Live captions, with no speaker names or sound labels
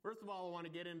all, I want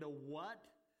to get into what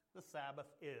the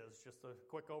Sabbath is. Just a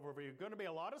quick overview. Going to be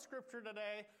a lot of scripture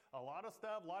today, a lot of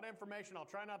stuff, a lot of information. I'll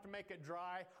try not to make it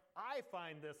dry. I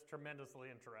find this tremendously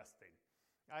interesting.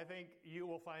 I think you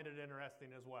will find it interesting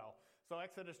as well. So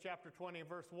Exodus chapter 20,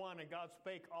 verse 1, and God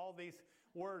spake all these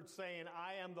words, saying,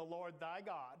 I am the Lord thy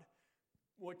God,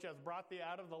 which has brought thee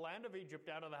out of the land of Egypt,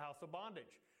 out of the house of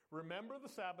bondage. Remember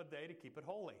the Sabbath day to keep it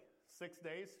holy. 6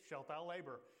 days shalt thou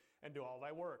labor and do all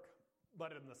thy work.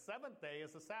 But in the seventh day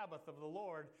is the Sabbath of the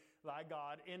Lord thy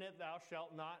God. In it thou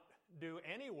shalt not do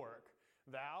any work.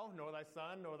 Thou, nor thy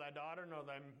son, nor thy daughter, nor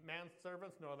thy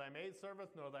manservants, nor thy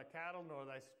maidservants, nor thy cattle, nor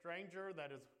thy stranger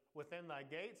that is within thy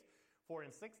gates. For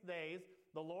in 6 days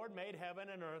the Lord made heaven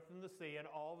and earth and the sea and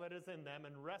all that is in them,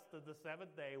 and rested the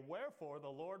seventh day. Wherefore the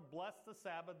Lord blessed the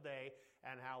Sabbath day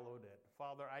and hallowed it.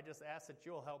 Father, I just ask that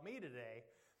you'll help me today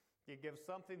to give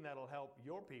something that'll help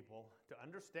your people to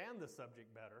understand the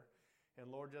subject better. And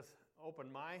Lord, just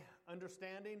open my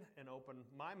understanding and open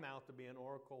my mouth to be an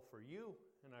oracle for you.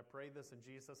 And I pray this in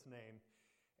Jesus' name.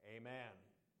 Amen.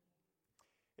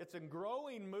 It's a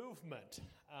growing movement.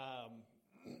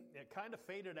 It kind of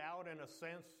faded out in a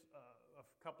sense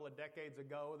a couple of decades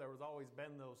ago. There was always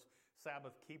been those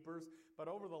Sabbath keepers. But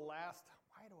over the last,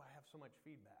 why do I have so much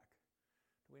feedback?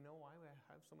 Do we know why we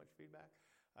have so much feedback?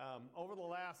 Over the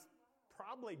last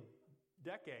probably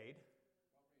decade.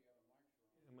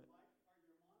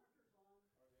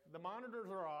 The monitors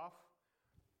are off.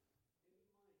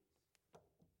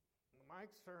 The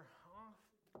mics are off.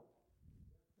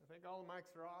 I think all the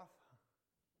mics are off.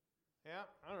 Yeah,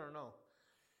 I don't know.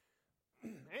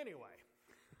 Anyway,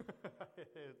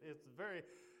 it's very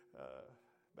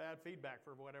bad feedback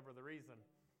for whatever the reason.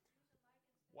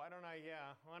 Why don't I?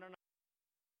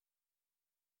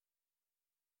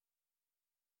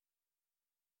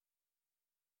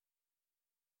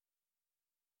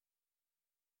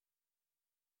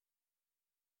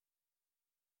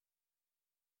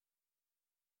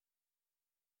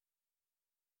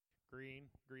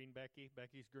 Green Becky.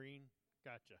 Becky's green.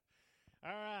 Gotcha.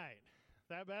 All right.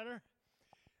 That better?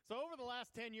 So over the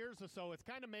last 10 years or so, it's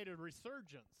kind of made a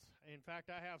resurgence. In fact,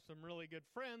 I have some really good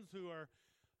friends who are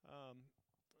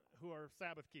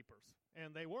Sabbath keepers,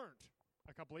 and they weren't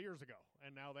a couple of years ago,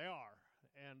 and now they are.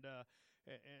 And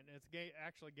it's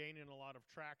actually gaining a lot of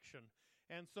traction.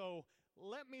 And so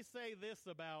let me say this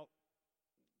about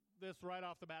this right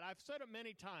off the bat. I've said it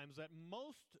many times that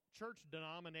most church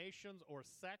denominations or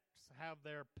sects have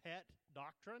their pet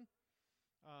doctrine.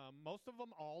 Most of them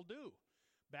all do.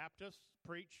 Baptists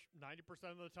preach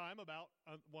 90% of the time about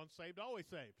once saved, always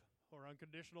saved, or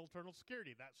unconditional eternal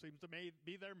security. That seems to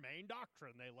be their main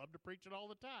doctrine. They love to preach it all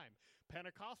the time.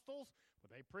 Pentecostals, well,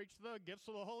 they preach the gifts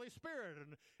of the Holy Spirit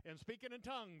and speaking in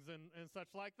tongues and such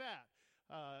like that.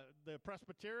 The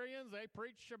Presbyterians, they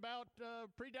preach about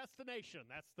predestination.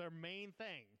 That's their main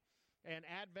thing. And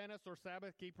Adventists or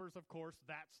Sabbath keepers, of course,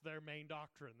 that's their main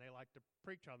doctrine. They like to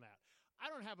preach on that. I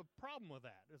don't have a problem with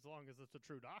that as long as it's a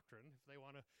true doctrine. If they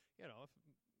want to,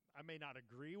 I may not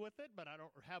agree with it, but I don't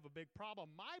have a big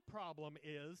problem. My problem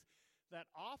is that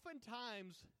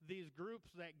oftentimes these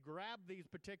groups that grab these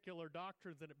particular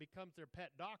doctrines and it becomes their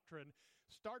pet doctrine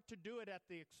start to do it at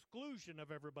the exclusion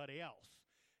of everybody else.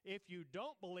 If you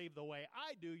don't believe the way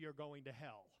I do, you're going to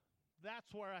hell.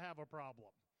 That's where I have a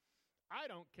problem. I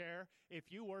don't care if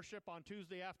you worship on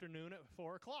Tuesday afternoon at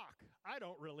 4 o'clock. I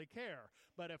don't really care.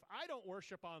 But if I don't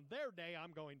worship on their day,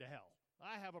 I'm going to hell.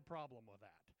 I have a problem with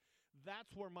that.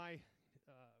 That's where my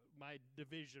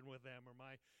division with them or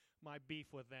my beef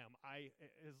with them.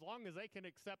 As long as they can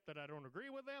accept that I don't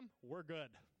agree with them, we're good.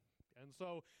 And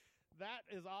so that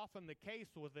is often the case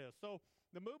with this. So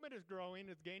the movement is growing,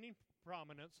 it's gaining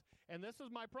prominence, and this is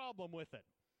my problem with it.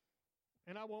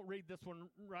 And I won't read this one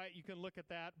right. You can look at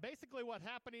that. Basically what's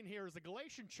happening here is the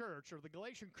Galatian church or the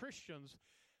Galatian Christians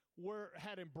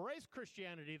had embraced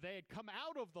Christianity. They had come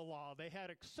out of the law. They had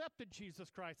accepted Jesus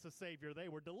Christ as Savior. They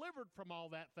were delivered from all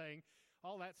that thing,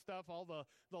 all that stuff, all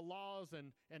the laws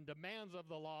and demands of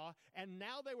the law. And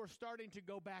now they were starting to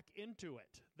go back into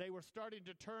it. They were starting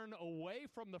to turn away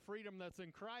from the freedom that's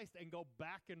in Christ and go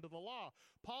back into the law.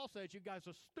 Paul says, you guys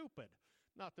are stupid.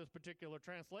 Not this particular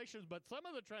translation, but some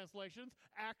of the translations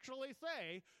actually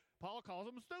say, Paul calls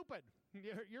them stupid.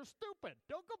 You're stupid.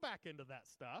 Don't go back into that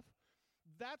stuff.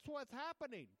 That's what's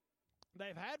happening.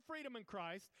 They've had freedom in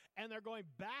Christ, and they're going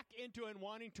back into and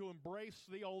wanting to embrace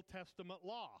the Old Testament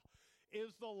law.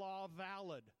 Is the law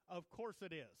valid? Of course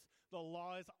it is. The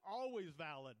law is always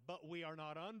valid, but we are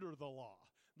not under the law.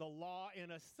 The law,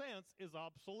 in a sense, is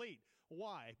obsolete.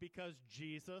 Why? Because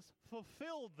Jesus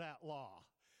fulfilled that law.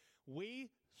 We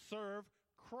serve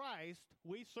Christ,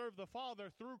 we serve the Father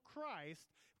through Christ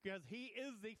because he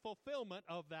is the fulfillment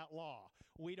of that law.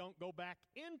 We don't go back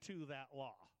into that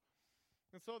law.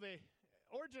 And so the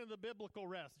origin of the biblical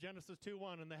rest, Genesis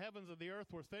 2:1, and the heavens of the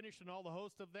earth were finished and all the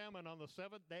host of them, and on the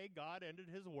seventh day God ended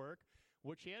his work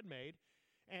which he had made,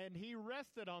 and he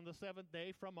rested on the seventh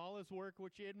day from all his work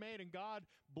which he had made. And God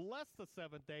blessed the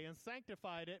seventh day and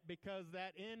sanctified it, because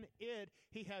that in it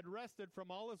he had rested from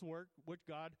all his work which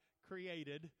God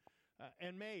created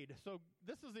and made. So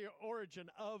this is the origin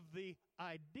of the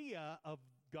idea of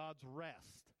God's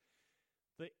rest.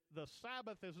 The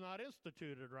Sabbath is not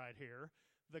instituted right here.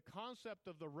 The concept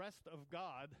of the rest of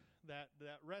God, that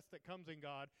rest that comes in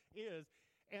God is,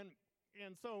 and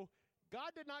so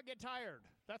God did not get tired.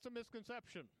 That's a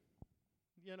misconception.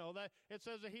 You know, that it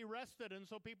says that he rested, and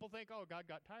so people think, oh, God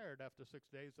got tired after 6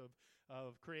 days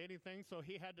of creating things, so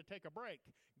he had to take a break.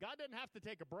 God didn't have to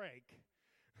take a break.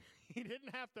 He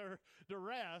didn't have to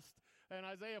rest. And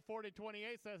Isaiah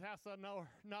 40:28 says, hast thou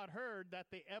not heard that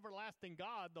the everlasting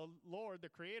God, the Lord, the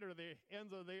creator of the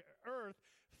ends of the earth,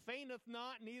 fainteth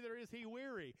not, neither is he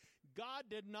weary. God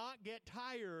did not get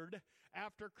tired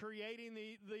after creating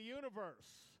the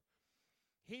universe.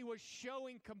 He was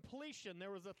showing completion.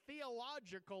 There was a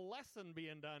theological lesson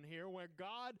being done here where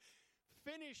God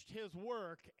finished his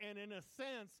work and in a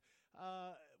sense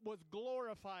was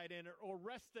glorified in it or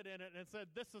rested in it and said,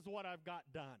 this is what I've got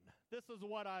done. This is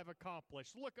what I've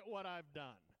accomplished. Look at what I've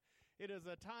done. It is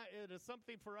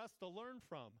something for us to learn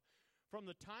from. From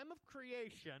the time of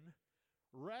creation,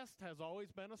 rest has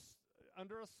always been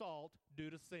under assault due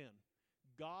to sin.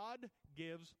 God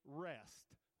gives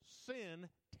rest. Sin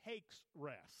takes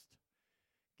rest.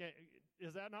 Okay,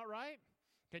 is that not right?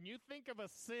 Can you think of a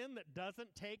sin that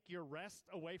doesn't take your rest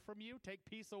away from you, take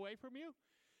peace away from you?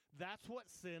 That's what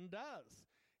sin does.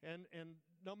 And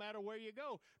no matter where you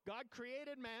go, God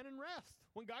created man in rest.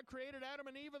 When God created Adam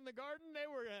and Eve in the garden, they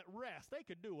were at rest. They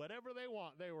could do whatever they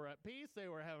want. They were at peace. They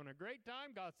were having a great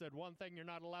time. God said one thing you're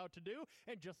not allowed to do.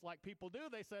 And just like people do,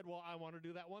 they said, well, I want to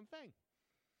do that one thing.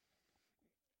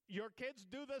 Your kids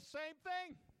do the same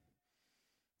thing.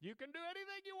 You can do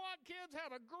anything you want, kids.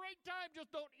 Have a great time.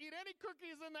 Just don't eat any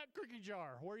cookies in that cookie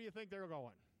jar. Where do you think they're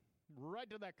going? Right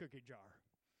to that cookie jar.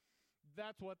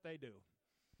 That's what they do.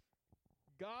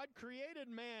 God created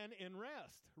man in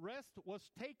rest. Rest was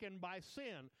taken by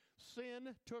sin.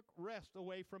 Sin took rest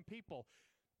away from people.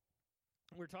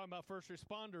 We were talking about first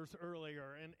responders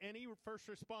earlier, and any first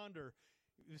responder,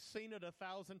 you've seen it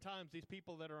 1,000 times, these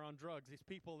people that are on drugs, these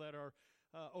people that are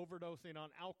overdosing on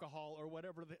alcohol or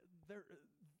whatever,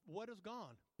 what is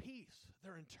gone? Peace.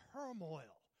 They're in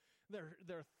turmoil.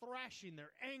 They're thrashing.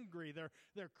 They're angry.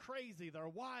 They're crazy. They're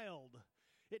wild.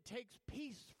 It takes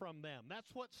peace from them.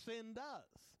 That's what sin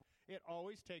does. It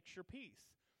always takes your peace.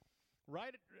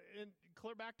 Right,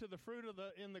 clear back to the fruit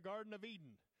in the Garden of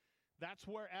Eden. That's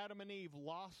where Adam and Eve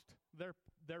lost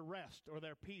their rest or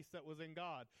their peace that was in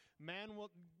God. Man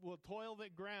will toil the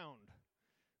ground.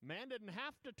 Man didn't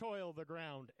have to toil the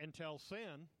ground until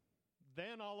sin.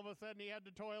 Then all of a sudden he had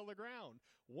to toil the ground.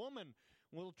 Woman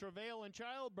will travail in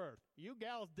childbirth. You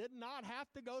gals did not have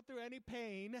to go through any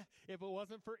pain if it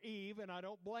wasn't for Eve, and I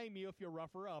don't blame you if you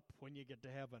rough her up when you get to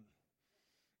heaven.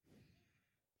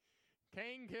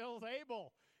 Cain kills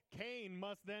Abel. Cain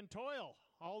must then toil.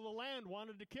 All the land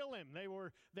wanted to kill him. They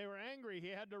were angry. He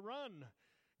had to run.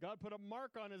 God put a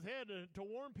mark on his head to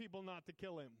warn people not to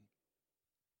kill him.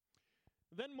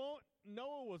 Then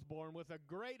Noah was born with a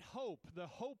great hope. The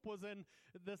hope was in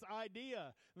this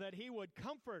idea that he would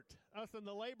comfort us in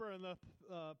the labor and the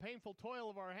painful toil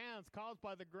of our hands caused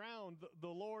by the ground the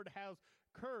Lord has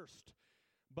cursed.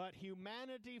 But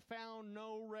humanity found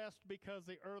no rest because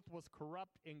the earth was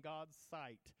corrupt in God's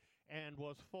sight and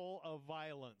was full of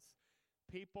violence.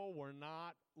 People were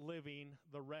not living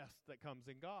the rest that comes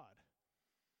in God.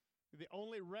 The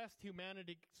only rest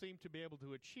humanity seemed to be able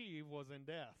to achieve was in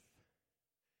death.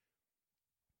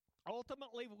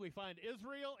 Ultimately, we find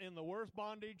Israel in the worst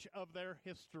bondage of their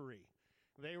history.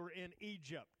 They were in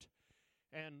Egypt.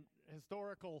 And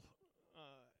historical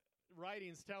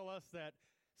writings tell us that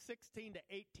 16 to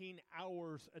 18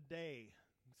 hours a day,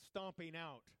 stomping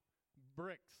out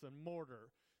bricks and mortar.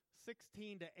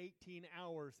 16 to 18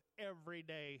 hours every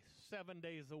day, 7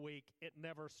 days a week. It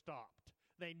never stopped.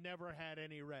 They never had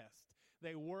any rest.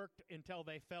 They worked until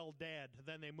they fell dead.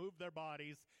 Then they moved their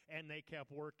bodies and they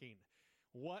kept working.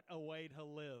 What a way to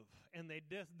live. And they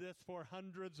did this for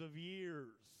hundreds of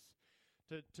years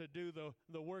to do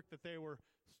the work that they were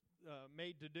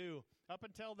made to do. Up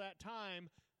until that time,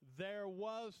 there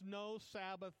was no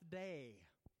Sabbath day.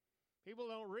 People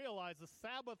don't realize the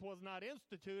Sabbath was not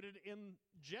instituted in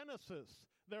Genesis.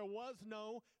 There was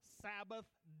no Sabbath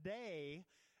day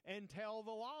until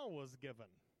the law was given.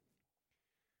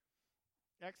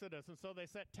 Exodus, and so they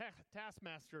set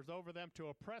taskmasters over them to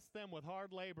oppress them with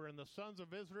hard labor, and the sons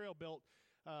of Israel built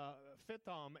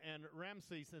Pithom and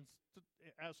Ramses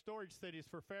as storage cities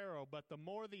for Pharaoh. But the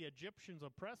more the Egyptians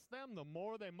oppressed them, the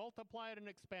more they multiplied and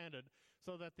expanded,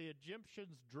 so that the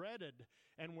Egyptians dreaded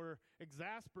and were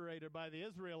exasperated by the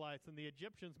Israelites. And the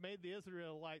Egyptians made the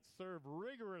Israelites serve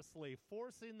rigorously,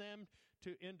 forcing them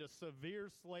into severe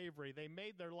slavery. They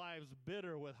made their lives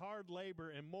bitter with hard labor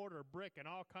in mortar, brick, and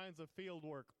all kinds of field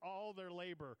work. All their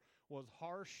labor was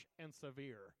harsh and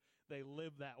severe. They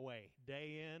lived that way,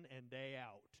 day in and day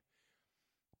out.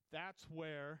 That's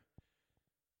where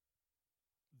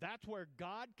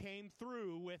God came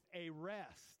through with a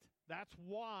rest. That's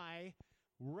why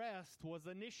rest was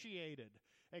initiated.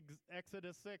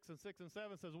 Exodus 6 and 6 and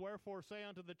 7 says, "Wherefore say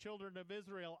unto the children of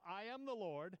Israel, I am the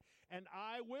Lord, and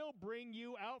I will bring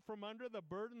you out from under the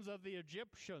burdens of the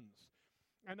Egyptians.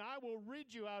 And I will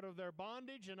rid you out of their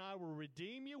bondage, and I will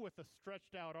redeem you with a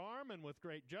stretched out arm and with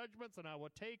great judgments, and I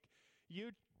will take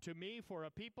you to me for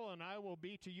a people, and I will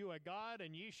be to you a God,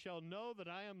 and ye shall know that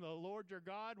I am the Lord your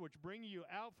God, which bring you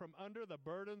out from under the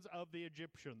burdens of the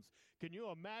Egyptians." Can you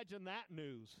imagine that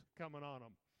news coming on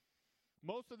them?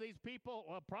 Most of these people,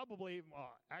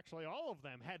 actually all of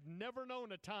them, had never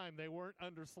known a time they weren't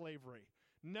under slavery.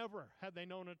 Never had they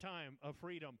known a time of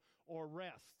freedom or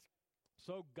rest.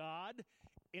 So God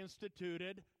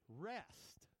instituted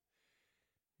rest.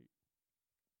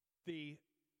 The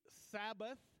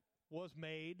Sabbath was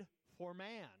made for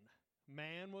man.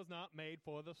 Man was not made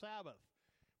for the Sabbath.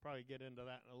 Probably get into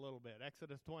that in a little bit.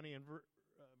 Exodus 20 and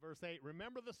verse 8,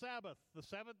 "Remember the Sabbath, the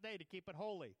seventh day, to keep it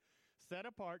holy, set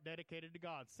apart, dedicated to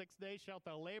God. 6 days shalt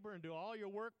thou labor and do all your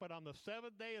work, but on the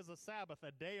seventh day is a Sabbath,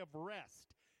 a day of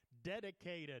rest,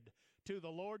 dedicated to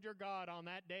the Lord your God. On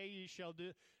that day ye shall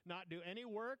not do any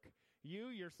work, you,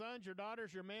 your sons, your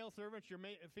daughters, your male servants, your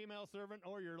female servant,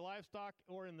 or your livestock,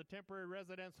 or in the temporary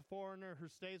residence foreigner who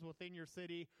stays within your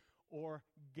city or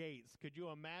gates." Could you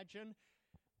imagine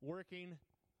working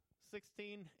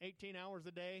 16, 18 hours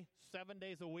a day, 7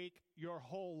 days a week, your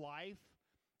whole life?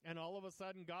 And all of a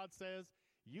sudden God says,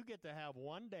 you get to have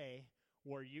one day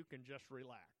where you can just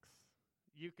relax.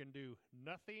 You can do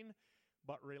nothing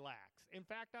but relax. In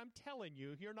fact, I'm telling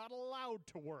you, you're not allowed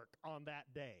to work on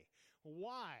that day.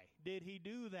 Why did he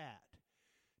do that?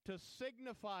 To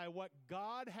signify what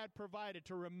God had provided,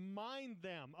 to remind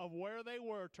them of where they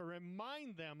were, to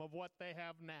remind them of what they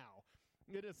have now.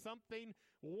 It is something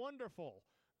wonderful,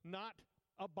 not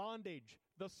a bondage.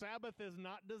 The Sabbath is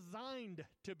not designed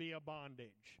to be a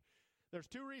bondage. There's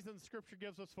two reasons Scripture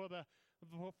gives us for the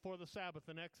Sabbath.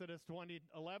 In Exodus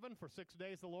 20:11, "For 6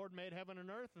 days the Lord made heaven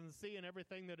and earth and the sea and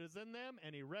everything that is in them,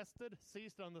 and he rested,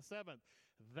 ceased on the seventh.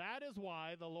 That is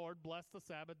why the Lord blessed the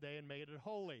Sabbath day and made it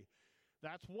holy."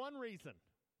 That's one reason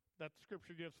that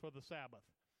Scripture gives for the Sabbath.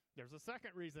 There's a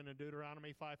second reason in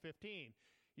Deuteronomy 5:15.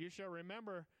 "You shall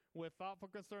remember with thoughtful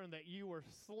concern that you were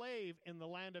slave in the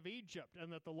land of Egypt,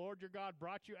 and that the Lord your God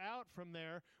brought you out from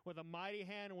there with a mighty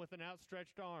hand and with an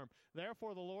outstretched arm.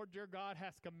 Therefore the Lord your God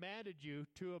has commanded you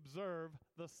to observe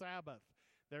the Sabbath."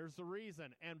 There's the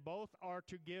reason. And both are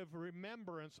to give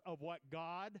remembrance of what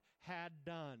God had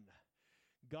done.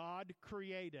 God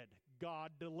created.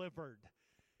 God delivered.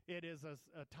 It is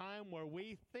a time where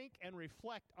we think and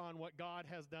reflect on what God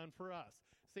has done for us.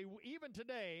 See, even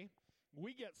today,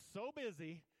 we get so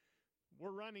busy,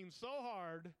 we're running so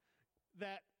hard,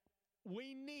 that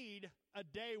we need a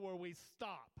day where we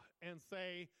stop and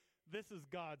say, this is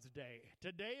God's day.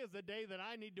 Today is the day that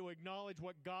I need to acknowledge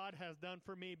what God has done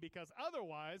for me, because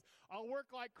otherwise I'll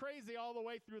work like crazy all the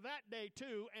way through that day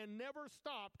too and never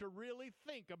stop to really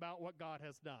think about what God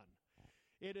has done.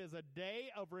 It is a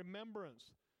day of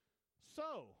remembrance.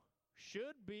 So,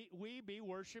 should we be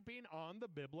worshiping on the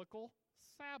biblical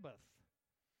Sabbath?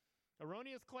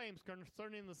 Erroneous claims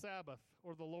concerning the Sabbath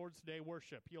or the Lord's Day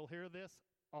worship. You'll hear this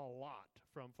a lot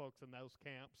from folks in those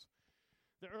camps.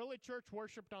 The early church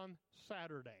worshiped on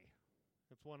Saturday.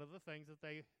 It's one of the things that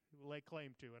they lay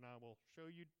claim to, and I will show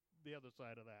you the other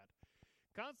side of that.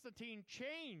 Constantine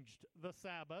changed the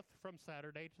Sabbath from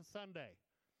Saturday to Sunday.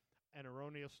 An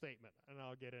erroneous statement, and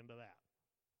I'll get into that.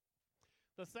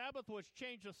 The Sabbath was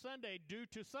changed to Sunday due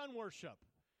to sun worship.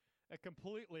 A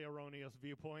completely erroneous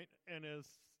viewpoint, and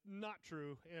is not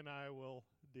true, and I will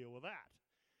deal with that.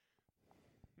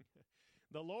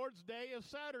 The Lord's Day is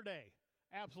Saturday.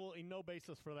 Absolutely no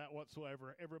basis for that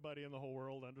whatsoever. Everybody in the whole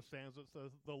world understands that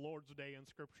the Lord's Day in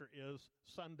Scripture is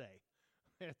Sunday.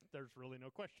 There's really no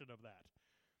question of that.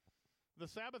 The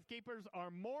Sabbath keepers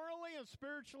are morally and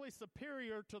spiritually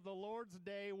superior to the Lord's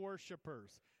Day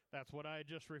worshipers. That's what I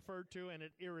just referred to, and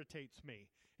it irritates me.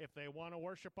 If they want to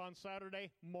worship on Saturday,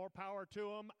 more power to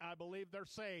them. I believe they're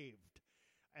saved.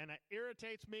 And it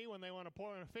irritates me when they want to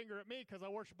point a finger at me because I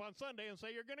worship on Sunday and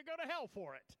say, you're going to go to hell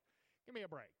for it. Give me a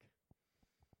break.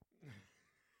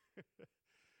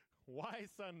 Why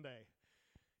Sunday?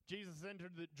 Jesus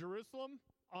entered Jerusalem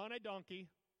on a donkey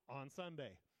on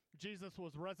Sunday. Jesus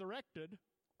was resurrected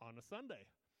on a Sunday.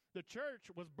 The church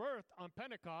was birthed on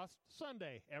Pentecost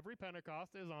Sunday. Every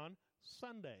Pentecost is on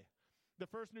Sunday. The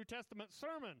first New Testament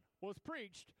sermon was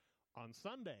preached on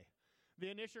Sunday. The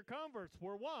initial converts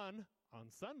were won on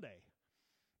Sunday.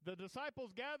 The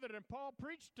disciples gathered and Paul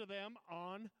preached to them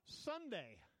on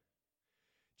Sunday.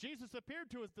 Jesus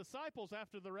appeared to his disciples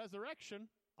after the resurrection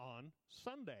on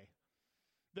Sunday.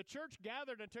 The church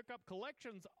gathered and took up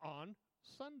collections on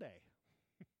Sunday.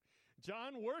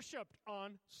 John worshiped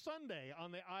on Sunday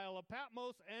on the Isle of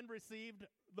Patmos and received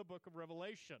the book of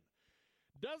Revelation.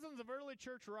 Dozens of early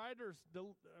church writers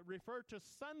refer to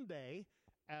Sunday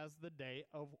as the day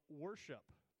of worship.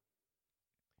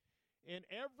 In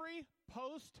every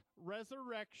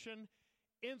post-resurrection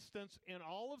instance in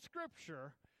all of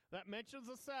Scripture that mentions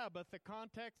the Sabbath, the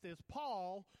context is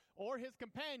Paul or his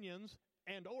companions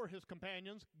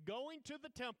going to the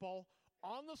temple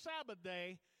on the Sabbath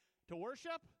day to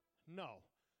worship? No.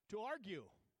 To argue.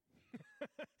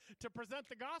 To present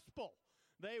the gospel.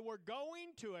 They were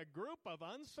going to a group of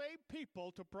unsaved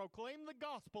people to proclaim the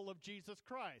gospel of Jesus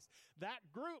Christ.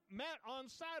 That group met on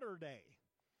Saturday.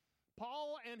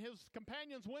 Paul and his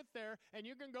companions went there, and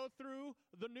you can go through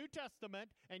the New Testament,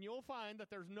 and you'll find that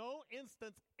there's no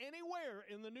instance anywhere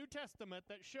in the New Testament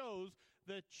that shows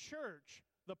the church,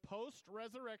 the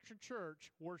post-resurrection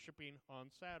church, worshiping on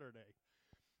Saturday.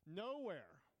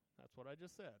 Nowhere. That's what I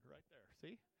just said right there.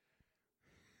 See?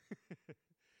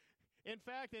 In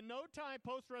fact, in no time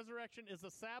post-resurrection is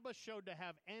the Sabbath showed to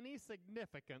have any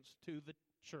significance to the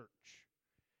church.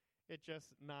 It's just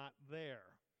not there.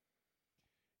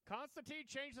 Constantine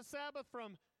changed the Sabbath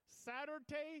from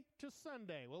Saturday to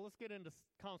Sunday. Well, let's get into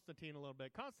Constantine a little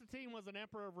bit. Constantine was an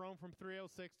emperor of Rome from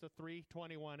 306 to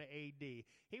 321 A.D.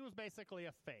 He was basically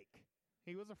a fake.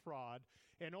 He was a fraud.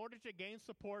 In order to gain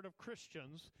support of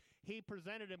Christians, he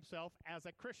presented himself as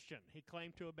a Christian. He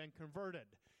claimed to have been converted.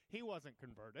 He wasn't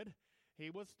converted. He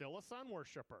was still a sun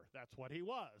worshiper. That's what he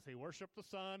was. He worshiped the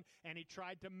sun, and he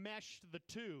tried to mesh the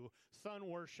two, sun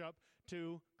worship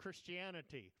to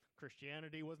Christianity.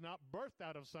 Christianity was not birthed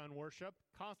out of sun worship.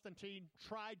 Constantine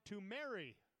tried to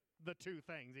marry the two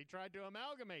things. He tried to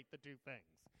amalgamate the two things.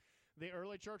 The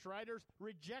early church writers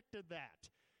rejected that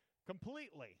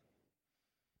completely.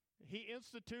 He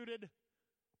instituted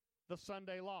the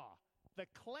Sunday law. The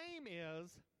claim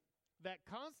is that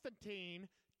Constantine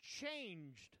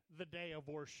changed the day of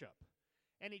worship,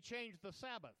 and he changed the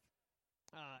Sabbath.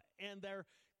 And their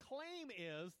claim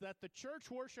is that the church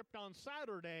worshiped on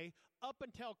Saturday up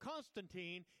until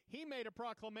Constantine. He made a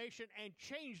proclamation and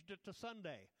changed it to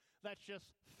Sunday. That's just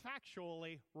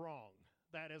factually wrong.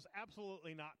 That is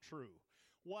absolutely not true.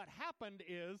 What happened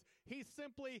is he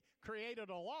simply created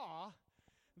a law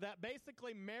that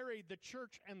basically married the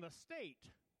church and the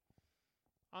state.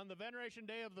 On the veneration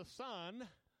day of the sun,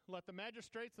 let the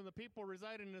magistrates and the people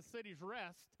residing in the cities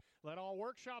rest. Let all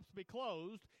workshops be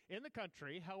closed in the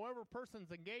country. However,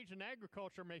 persons engaged in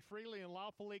agriculture may freely and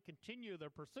lawfully continue their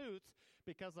pursuits,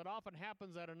 because it often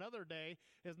happens that another day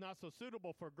is not so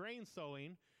suitable for grain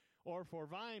sowing or for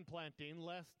vine planting,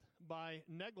 lest by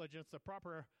negligence the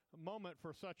proper moment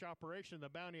for such operation the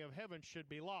bounty of heaven should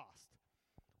be lost.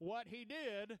 What he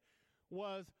did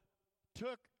was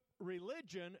took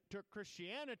religion, took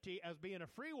Christianity as being a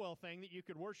free will thing that you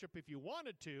could worship if you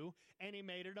wanted to, and he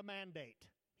made it a mandate.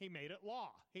 He made it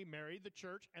law. He married the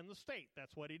church and the state.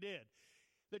 That's what he did.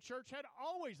 The church had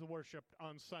always worshiped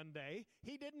on Sunday.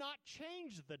 He did not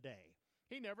change the day.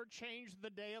 He never changed the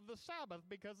day of the Sabbath,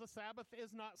 because the Sabbath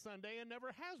is not Sunday and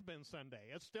never has been Sunday.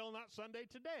 It's still not Sunday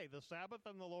today. The Sabbath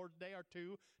and the Lord's Day are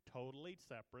two totally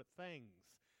separate things.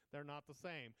 They're not the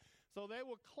same. So they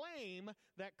will claim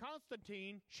that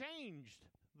Constantine changed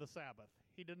the Sabbath.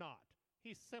 He did not.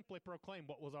 He simply proclaimed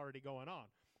what was already going on.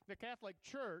 The Catholic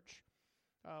Church,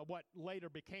 what later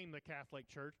became the Catholic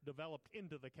Church, developed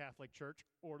into the Catholic Church,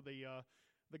 or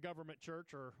the government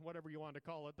church, or whatever you want to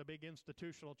call it, the big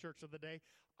institutional church of the day,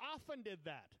 often did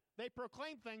that. They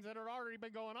proclaimed things that had already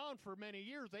been going on for many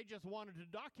years. They just wanted to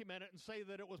document it and say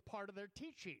that it was part of their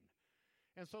teaching.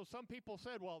 And so some people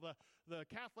said, well, the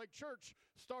Catholic Church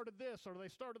started this, or they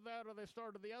started that, or they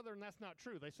started the other, and that's not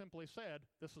true. They simply said,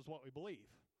 this is what we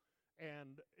believe.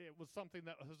 And it was something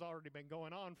that has already been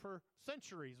going on for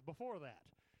centuries before that.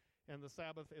 And the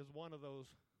Sabbath is one of those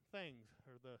things,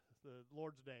 or the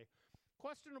Lord's Day.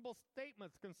 Questionable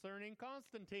statements concerning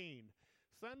Constantine.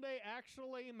 Sunday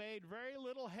actually made very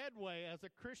little headway as a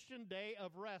Christian day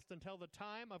of rest until the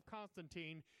time of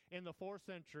Constantine in the 4th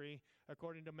century,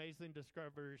 according to Amazing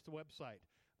Discovery's website.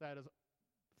 That is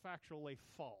factually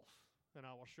false, and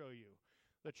I will show you.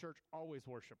 The church always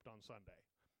worshiped on Sunday,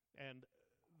 and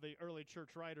the early church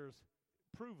writers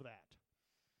prove that.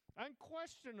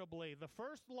 Unquestionably, the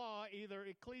first law, either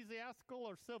ecclesiastical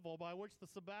or civil, by which the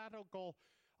sabbatical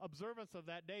observance of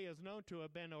that day is known to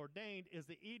have been ordained is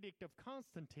the Edict of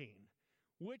Constantine,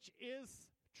 which is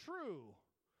true.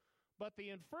 But the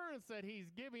inference that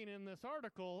he's giving in this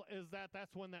article is that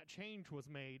that's when that change was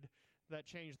made that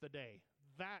changed the day.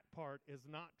 That part is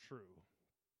not true.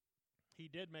 He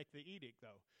did make the edict,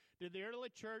 though. Did the early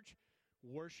church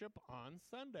worship on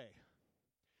Sunday?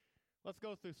 Let's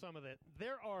go through some of that.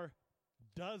 There are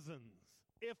dozens,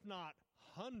 if not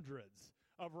hundreds,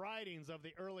 of writings of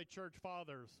the early church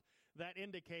fathers that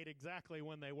indicate exactly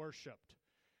when they worshiped.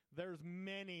 There's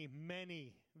many,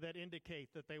 many that indicate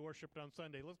that they worshiped on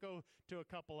Sunday. Let's go to a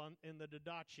couple in the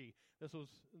Didache.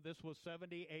 This was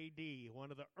 70 A.D.,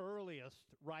 one of the earliest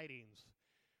writings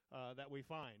that we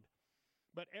find.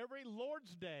 But every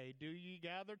Lord's Day do ye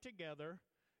gather together,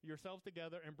 yourselves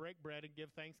together, and break bread and give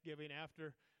thanksgiving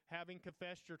after having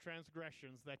confessed your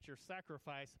transgressions, that your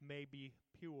sacrifice may be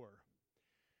pure.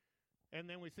 And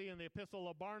then we see in the Epistle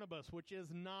of Barnabas, which is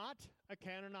not a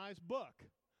canonized book,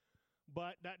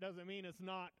 but that doesn't mean it's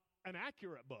not an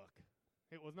accurate book.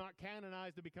 It was not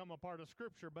canonized to become a part of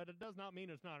Scripture, but it does not mean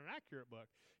it's not an accurate book.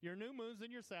 Your new moons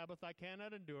and your Sabbath I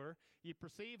cannot endure. Ye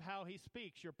perceive how he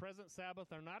speaks. Your present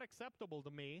Sabbath are not acceptable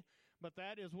to me, but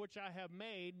that is which I have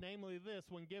made, namely this,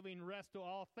 when giving rest to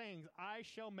all things, I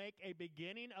shall make a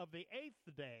beginning of the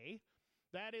 8th day,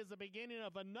 that is the beginning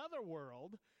of another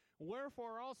world.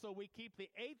 Wherefore also we keep the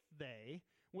 8th day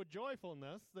with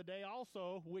joyfulness, the day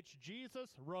also which Jesus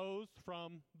rose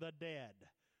from the dead.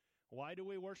 Why do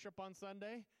we worship on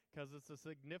Sunday? Because it's a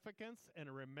significance and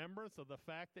a remembrance of the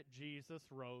fact that Jesus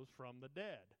rose from the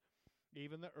dead.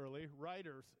 Even the early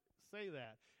writers say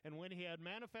that. And when he had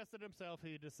manifested himself,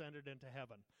 he descended into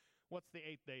heaven. What's the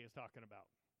 8th day is talking about?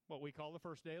 What we call the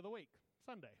first day of the week,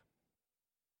 Sunday.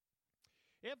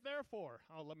 If therefore,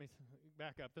 let me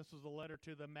back up. This was a letter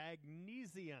to the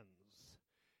Magnesians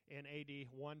in AD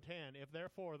 110. If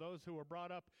therefore those who were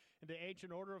brought up in the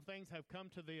ancient order of things have come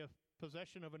to the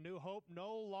possession of a new hope,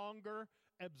 no longer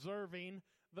observing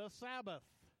the Sabbath,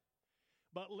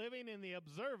 but living in the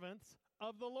observance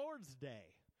of the Lord's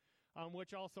day, on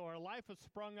which also our life is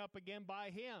sprung up again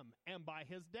by him, and by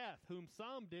his death, whom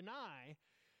some deny,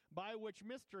 by which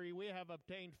mystery we have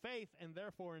obtained faith, and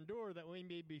therefore endure, that we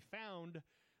may be found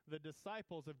the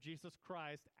disciples of Jesus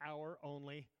Christ, our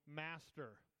only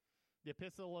Master. The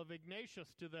Epistle of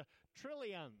Ignatius to the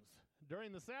Trillians.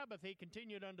 During the Sabbath he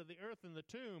continued unto the earth in the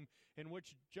tomb, in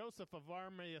which Joseph of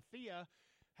Arimathea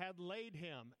had laid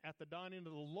him. At the dawning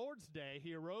of the Lord's day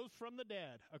he arose from the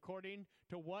dead, according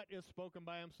to what is spoken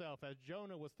by himself. As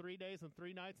Jonah was 3 days and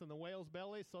 3 nights in the whale's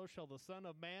belly, so shall the Son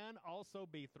of Man also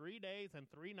be 3 days and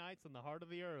 3 nights in the heart of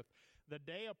the earth. The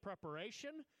day of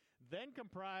preparation then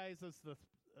comprises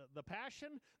the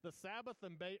passion. The Sabbath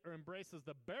embraces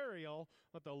the burial,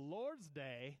 but the Lord's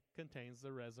day contains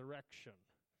the resurrection.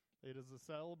 It is a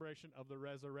celebration of the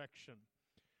resurrection.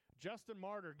 Justin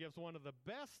Martyr gives one of the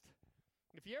best.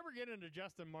 If you ever get into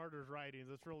Justin Martyr's writings,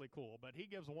 it's really cool, but he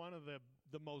gives one of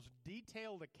the most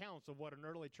detailed accounts of what an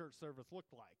early church service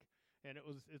looked like. And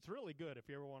it's really good if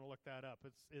you ever want to look that up.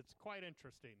 It's quite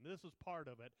interesting. This is part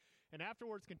of it. And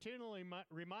afterwards continually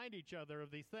remind each other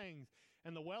of these things.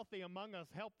 And the wealthy among us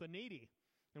help the needy.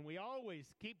 And we always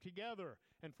keep together.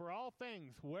 And for all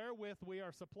things wherewith we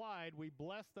are supplied, we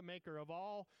bless the Maker of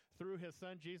all through his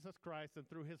Son Jesus Christ and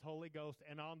through his Holy Ghost.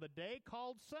 And on the day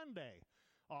called Sunday,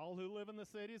 all who live in the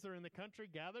cities or in the country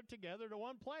gathered together to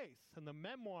one place. And the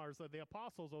memoirs of the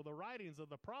apostles or the writings of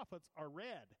the prophets are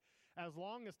read as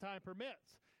long as time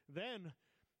permits. Then,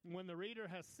 when the reader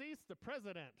has ceased, the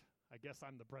president, I guess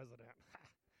I'm the president.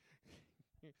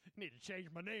 Need to change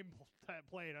my name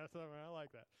plate. I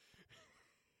like that.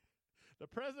 The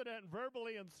president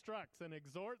verbally instructs and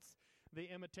exhorts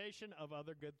the imitation of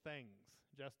other good things.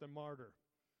 Justin Martyr.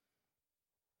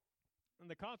 And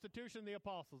the Constitution of the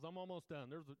Apostles. I'm almost done.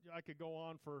 I could go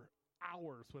on for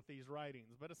hours with these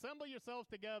writings. But assemble yourselves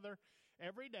together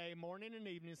every day, morning and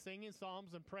evening, singing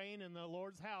psalms and praying in the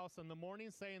Lord's house. In the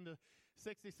morning saying the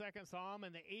 62nd psalm,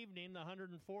 and the evening the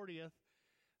 140th,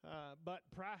 but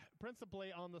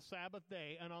principally on the Sabbath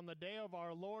day and on the day of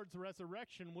our Lord's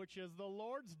resurrection, which is the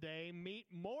Lord's day, meet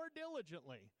more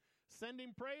diligently,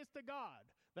 sending praise to God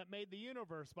that made the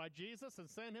universe by Jesus and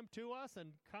sent him to us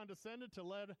and condescended to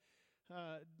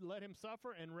let him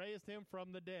suffer and raised him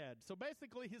from the dead. So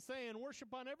basically he's saying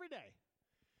worship on every day.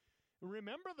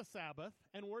 Remember the Sabbath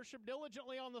and worship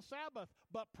diligently on the Sabbath,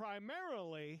 but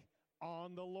primarily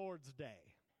on the Lord's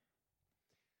day.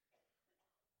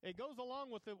 It goes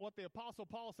along with what the Apostle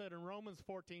Paul said in Romans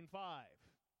 14:5.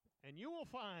 And you will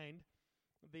find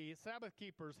the Sabbath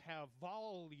keepers have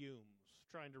volumes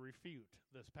trying to refute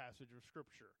this passage of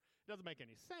Scripture. It doesn't make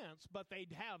any sense, but they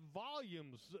have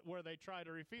volumes where they try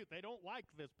to refute. They don't like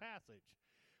this passage.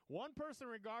 One person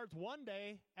regards one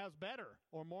day as better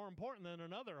or more important than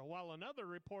another, while another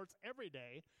reports every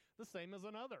day the same as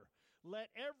another. Let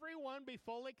everyone be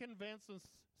fully convinced and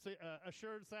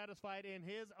assured, satisfied in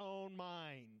his own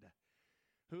mind.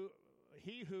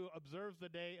 He who observes the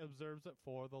day observes it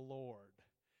for the Lord.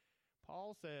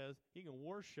 Paul says you can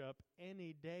worship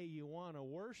any day you want to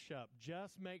worship.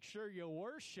 Just make sure you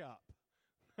worship.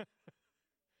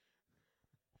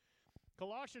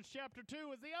 Colossians chapter 2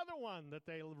 is the other one that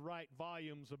they write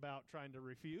volumes about trying to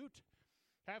refute.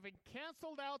 Having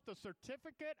canceled out the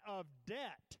certificate of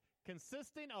debt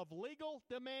consisting of legal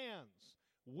demands.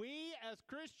 We as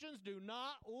Christians do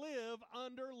not live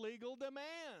under legal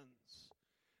demands.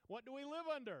 What do we live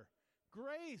under?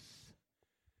 Grace.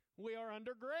 We are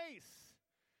under grace,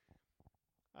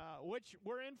 which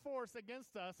were in force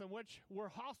against us and which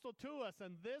were hostile to us.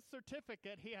 And this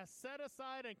certificate he has set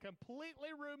aside and completely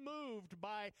removed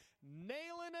by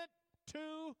nailing it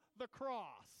to the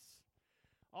cross.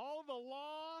 All the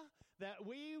law that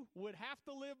we would have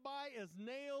to live by is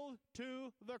nailed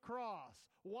to the cross.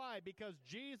 Why? Because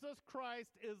Jesus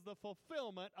Christ is the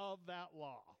fulfillment of that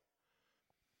law.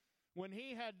 When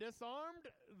he had disarmed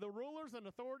the rulers and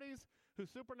authorities whose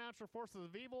supernatural forces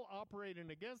of evil operating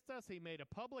against us, he made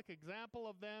a public example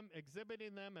of them,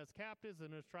 exhibiting them as captives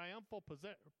in his triumphal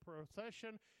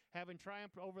procession, having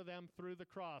triumphed over them through the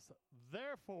cross.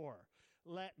 Therefore,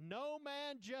 let no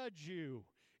man judge you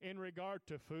in regard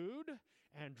to food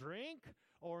and drink,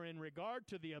 or in regard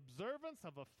to the observance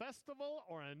of a festival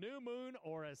or a new moon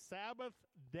or a Sabbath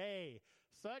day.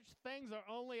 Such things are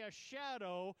only a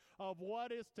shadow of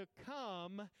what is to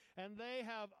come, and they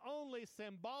have only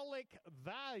symbolic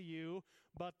value,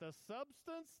 but the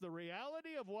substance, the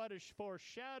reality of what is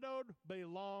foreshadowed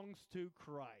belongs to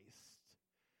Christ.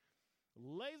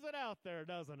 Lays it out there,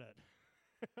 doesn't it?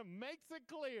 Makes it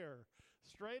clear,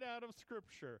 straight out of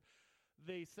Scripture.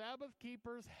 The Sabbath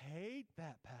keepers hate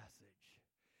that passage.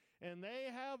 And they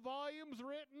have volumes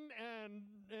written and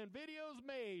videos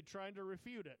made trying to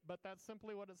refute it. But that's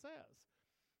simply what it says.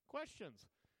 Questions.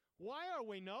 Why are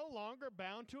we no longer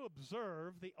bound to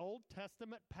observe the Old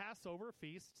Testament Passover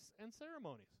feasts and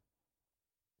ceremonies?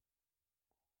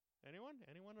 Anyone?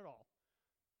 Anyone at all?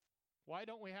 Why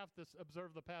don't we have to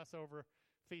observe the Passover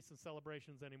feasts and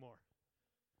celebrations anymore?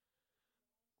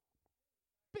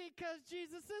 Because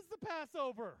Jesus is the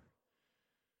Passover.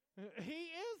 He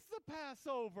is the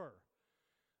Passover.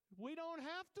 We don't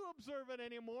have to observe it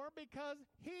anymore because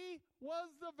he was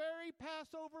the very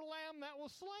Passover lamb that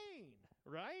was slain,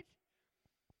 right?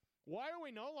 Why are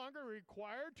we no longer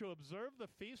required to observe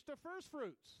the Feast of First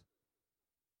Fruits?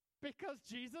 Because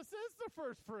Jesus is the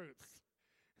first fruits.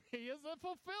 He is the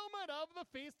fulfillment of the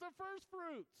Feast of First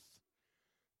Fruits.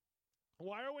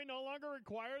 Why are we no longer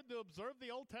required to observe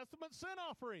the Old Testament sin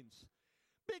offerings?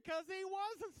 Because he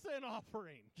was a sin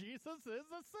offering. Jesus is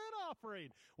a sin offering.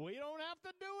 We don't have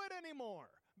to do it anymore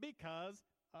because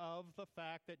of the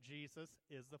fact that Jesus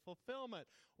is the fulfillment.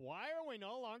 Why are we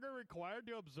no longer required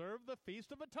to observe the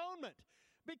Feast of Atonement?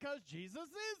 Because Jesus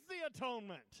is the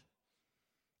atonement.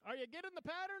 Are you getting the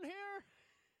pattern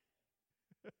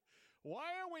here?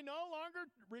 Why are we no longer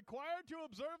required to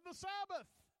observe the Sabbath?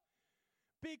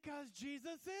 Because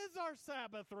Jesus is our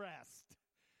Sabbath rest.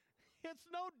 It's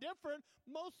no different.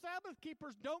 Most Sabbath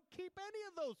keepers don't keep any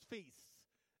of those feasts,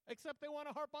 except they want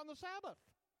to harp on the Sabbath.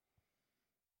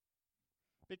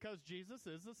 Because Jesus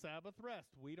is the Sabbath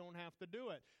rest. We don't have to do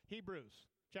it. Hebrews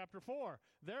chapter 4.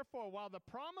 Therefore, while the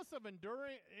promise of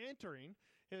entering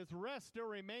his rest still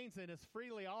remains and is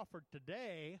freely offered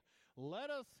today,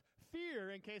 let us fear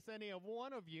in case any of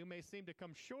one of you may seem to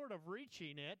come short of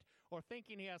reaching it or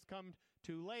thinking he has come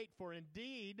too late. For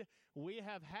indeed, we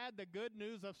have had the good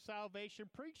news of salvation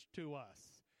preached to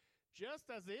us. Just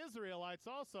as the Israelites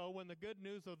also, when the good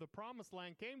news of the promised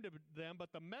land came to them,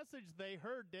 but the message they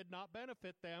heard did not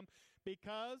benefit them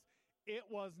because it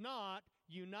was not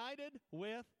united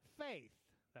with faith.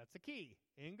 That's the key,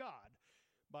 in God.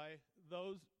 by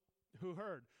those who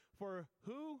heard. For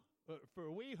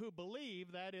we who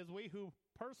believe, that is, we who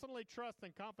personally trust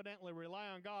and confidently rely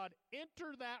on God,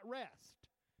 enter that rest.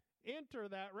 Enter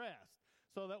that rest.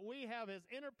 So that we have his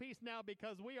inner peace now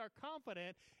because we are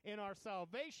confident in our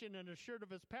salvation and assured of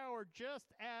his power,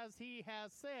 just as he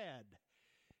has said.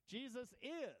 Jesus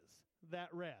is that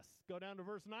rest. Go down to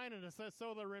verse 9 and it says,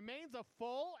 so there remains a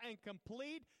full and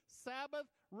complete Sabbath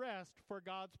rest for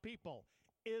God's people.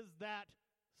 Is that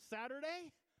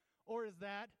Saturday or is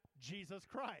that Jesus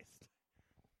Christ?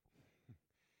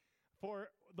 For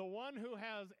the one who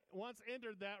has once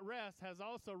entered that rest has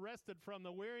also rested from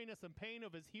the weariness and pain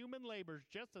of his human labors,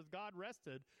 just as God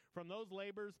rested from those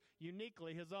labors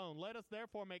uniquely his own. Let us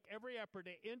therefore make every effort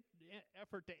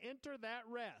to enter that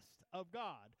rest of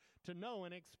God, to know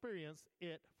and experience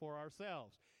it for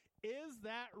ourselves. Is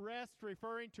that rest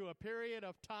referring to a period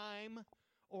of time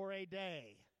or a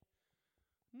day?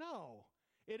 No.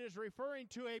 It is referring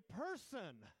to a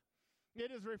person. It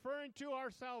is referring to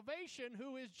our salvation,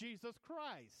 who is Jesus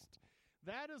Christ.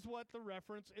 That is what the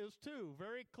reference is to,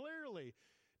 very clearly.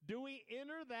 Do we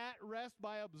enter that rest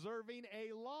by observing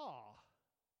a law?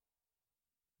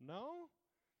 No?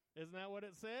 Isn't that what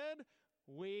it said?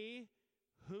 We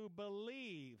who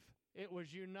believe. It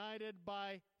was united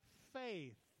by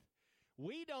faith.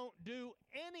 We don't do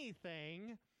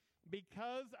anything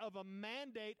because of a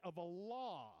mandate of a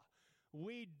law.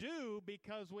 We do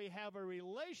because we have a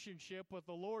relationship with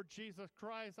the Lord Jesus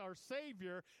Christ, our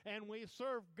Savior, and we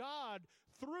serve God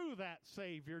through that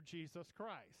Savior, Jesus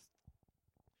Christ.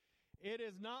 It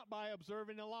is not by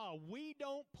observing a law. We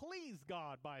don't please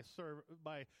God by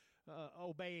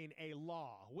obeying a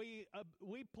law. We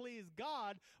please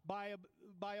God by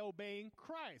obeying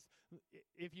Christ.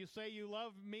 If you say you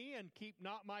love me and keep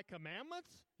not my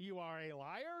commandments, you are a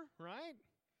liar, right?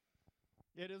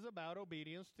 It is about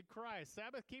obedience to Christ.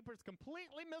 Sabbath keepers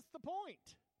completely miss the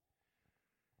point.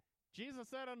 Jesus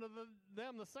said unto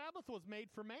them, the Sabbath was made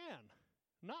for man,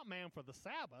 not man for the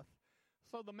Sabbath.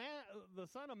 So the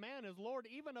Son of Man is Lord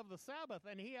even of the Sabbath,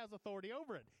 and he has authority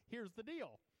over it. Here's the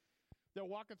deal. They're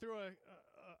walking through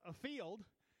a field,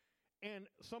 and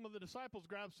some of the disciples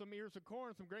grab some ears of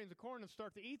corn, some grains of corn, and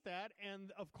start to eat that.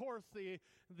 And of course, the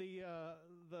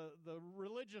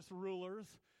religious rulers,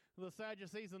 the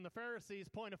Sadducees and the Pharisees,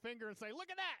 point a finger and say, look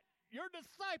at that! Your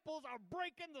disciples are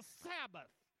breaking the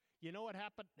Sabbath. You know what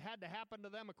had to happen to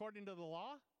them according to the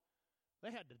law?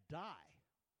 They had to die.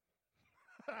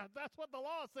 That's what the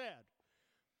law said.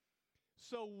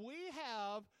 So we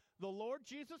have the Lord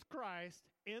Jesus Christ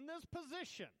in this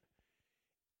position.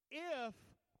 If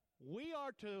we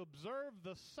are to observe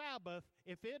the Sabbath,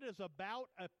 if it is about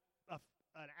a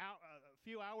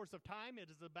few hours of time, it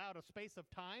is about a space of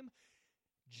time,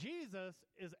 Jesus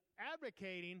is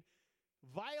advocating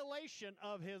violation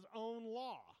of his own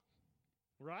law,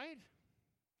 right?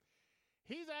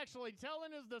 He's actually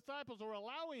telling his disciples, or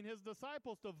allowing his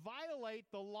disciples, to violate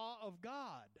the law of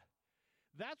God.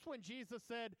 That's when Jesus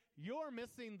said, you're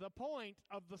missing the point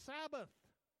of the Sabbath.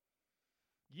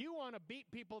 You want to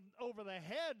beat people over the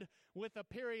head with a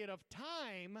period of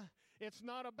time. It's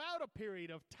not about a period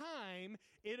of time.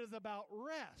 It is about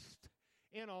rest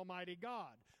in Almighty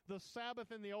God. The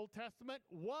Sabbath in the Old Testament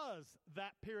was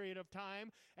that period of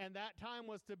time, and that time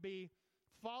was to be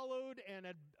followed and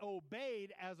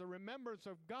obeyed as a remembrance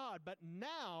of God. But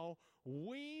now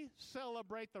we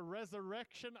celebrate the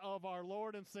resurrection of our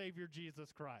Lord and Savior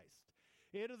Jesus Christ.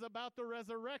 It is about the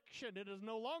resurrection. It is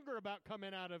no longer about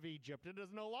coming out of Egypt. It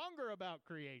is no longer about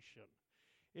creation.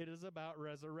 It is about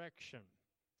resurrection.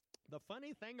 The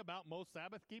funny thing about most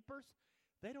Sabbath keepers,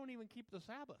 they don't even keep the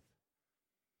Sabbath.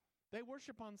 They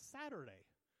worship on Saturday.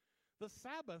 The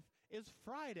Sabbath is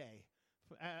Friday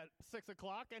at 6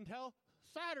 o'clock until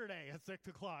Saturday at 6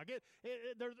 o'clock.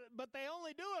 But they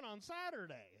only do it on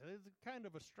Saturday. It's kind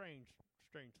of a strange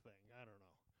thing. I don't know.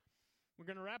 We're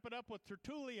going to wrap it up with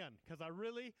Tertullian, because I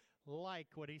really like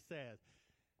what he says.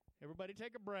 Everybody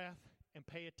take a breath and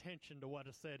pay attention to what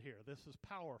is said here. This is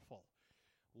powerful.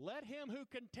 Let him who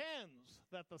contends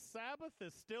that the Sabbath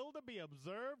is still to be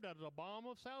observed as a balm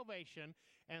of salvation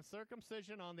and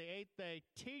circumcision on the 8th day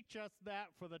teach us that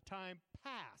for the time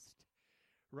past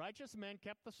righteous men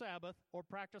kept the Sabbath or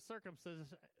practiced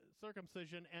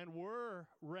circumcision and were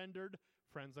rendered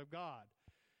friends of God.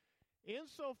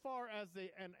 Insofar as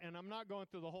and I'm not going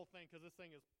through the whole thing because this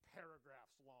thing is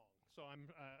paragraphs long, so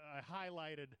I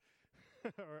highlighted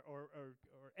or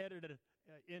edited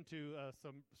into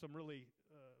some really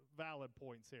valid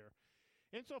points here.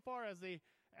 Insofar as the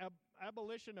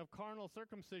abolition of carnal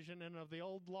circumcision and of the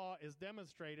old law is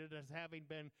demonstrated as having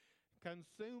been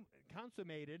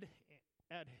consummated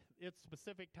at its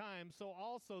specific time, so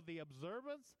also the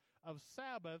observance of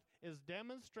Sabbath is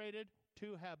demonstrated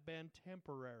to have been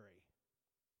temporary.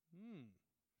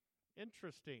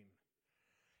 Interesting.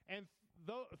 And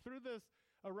through this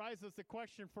arises the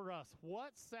question for us,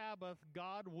 what Sabbath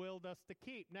God willed us to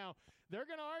keep? Now, they're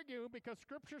going to argue because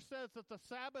Scripture says that the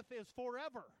Sabbath is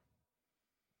forever.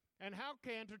 And how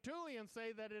can Tertullian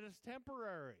say that it is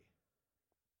temporary?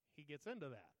 He gets into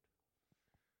that.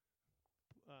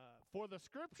 For the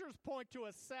Scriptures point to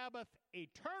a Sabbath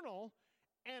eternal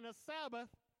and a Sabbath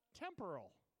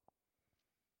temporal.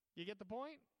 You get the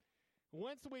point?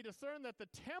 Whence we discern that the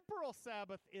temporal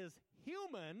Sabbath is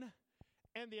human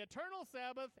and the eternal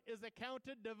Sabbath is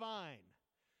accounted divine.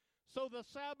 So the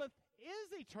Sabbath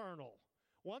is eternal.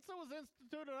 Once it was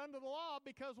instituted under the law,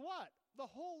 because what? The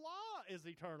whole law is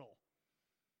eternal.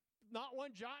 Not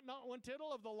one jot, not one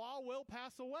tittle of the law will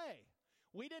pass away.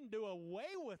 We didn't do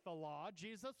away with the law.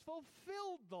 Jesus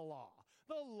fulfilled the law.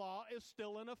 The law is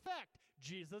still in effect.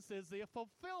 Jesus is the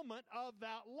fulfillment of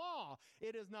that law.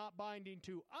 It is not binding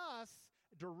to us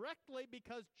directly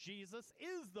because Jesus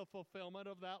is the fulfillment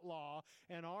of that law,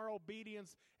 and our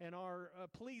obedience and our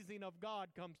pleasing of God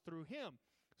comes through him.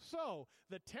 So,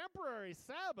 the temporary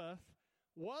Sabbath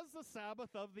was the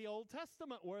Sabbath of the Old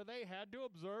Testament, where they had to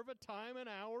observe a time and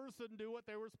hours and do what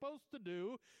they were supposed to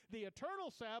do. The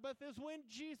eternal Sabbath is when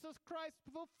Jesus Christ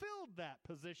fulfilled that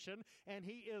position, and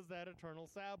he is that eternal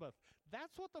Sabbath.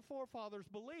 That's what the forefathers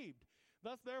believed.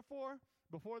 Thus, therefore,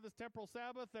 before this temporal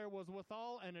Sabbath, there was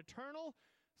withal an eternal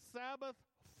Sabbath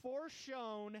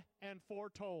foreshown and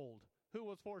foretold. Who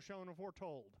was foreshown and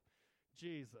foretold?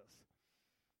 Jesus.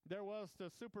 There was to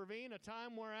supervene a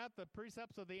time whereat the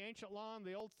precepts of the ancient law and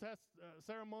the old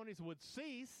ceremonies would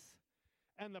cease,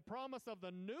 and the promise of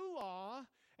the new law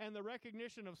and the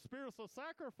recognition of spiritual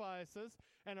sacrifices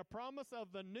and a promise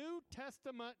of the New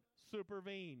Testament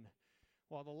supervene,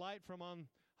 while the light from on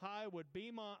high would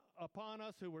beam upon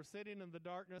us who were sitting in the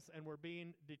darkness and were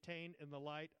being detained in the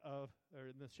light of, or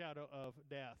in the shadow of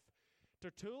death.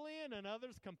 Tertullian and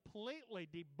others completely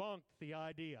debunked the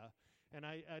idea. And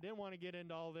I didn't want to get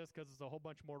into all this because it's a whole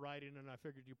bunch more writing, and I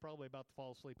figured you're probably about to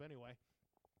fall asleep anyway.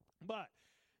 But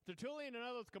Tertullian and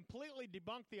others completely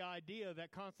debunked the idea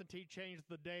that Constantine changed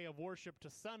the day of worship to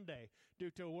Sunday due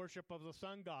to worship of the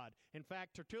sun god. In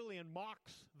fact, Tertullian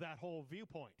mocks that whole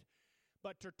viewpoint.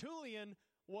 But Tertullian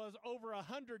was over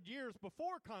 100 years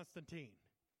before Constantine.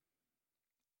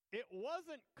 It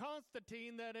wasn't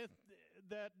Constantine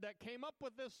that came up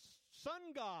with this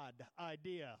sun god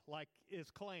idea, like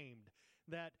is claimed,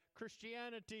 that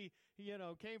Christianity,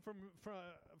 came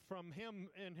from him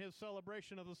in his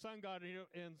celebration of the sun god,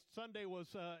 and Sunday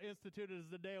was instituted as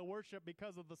the day of worship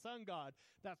because of the sun god.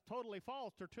 That's totally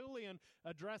false. Tertullian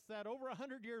addressed that over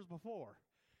 100 years before.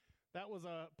 That was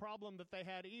a problem that they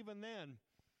had even then.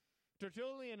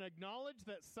 Tertullian acknowledged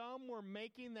that some were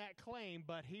making that claim,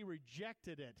 but he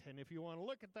rejected it. And if you want to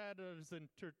look at that, it is in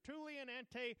Tertullian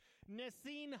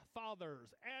Ante-Nicene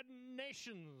Fathers, Ad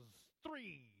Nations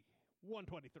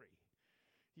 3:123.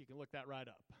 You can look that right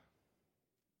up.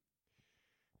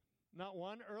 Not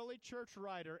one early church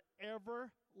writer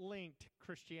ever linked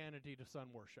Christianity to sun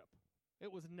worship.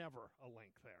 It was never a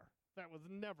link there. That was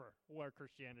never where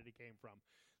Christianity came from.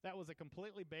 That was a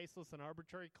completely baseless and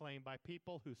arbitrary claim by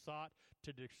people who sought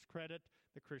to discredit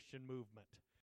the Christian movement.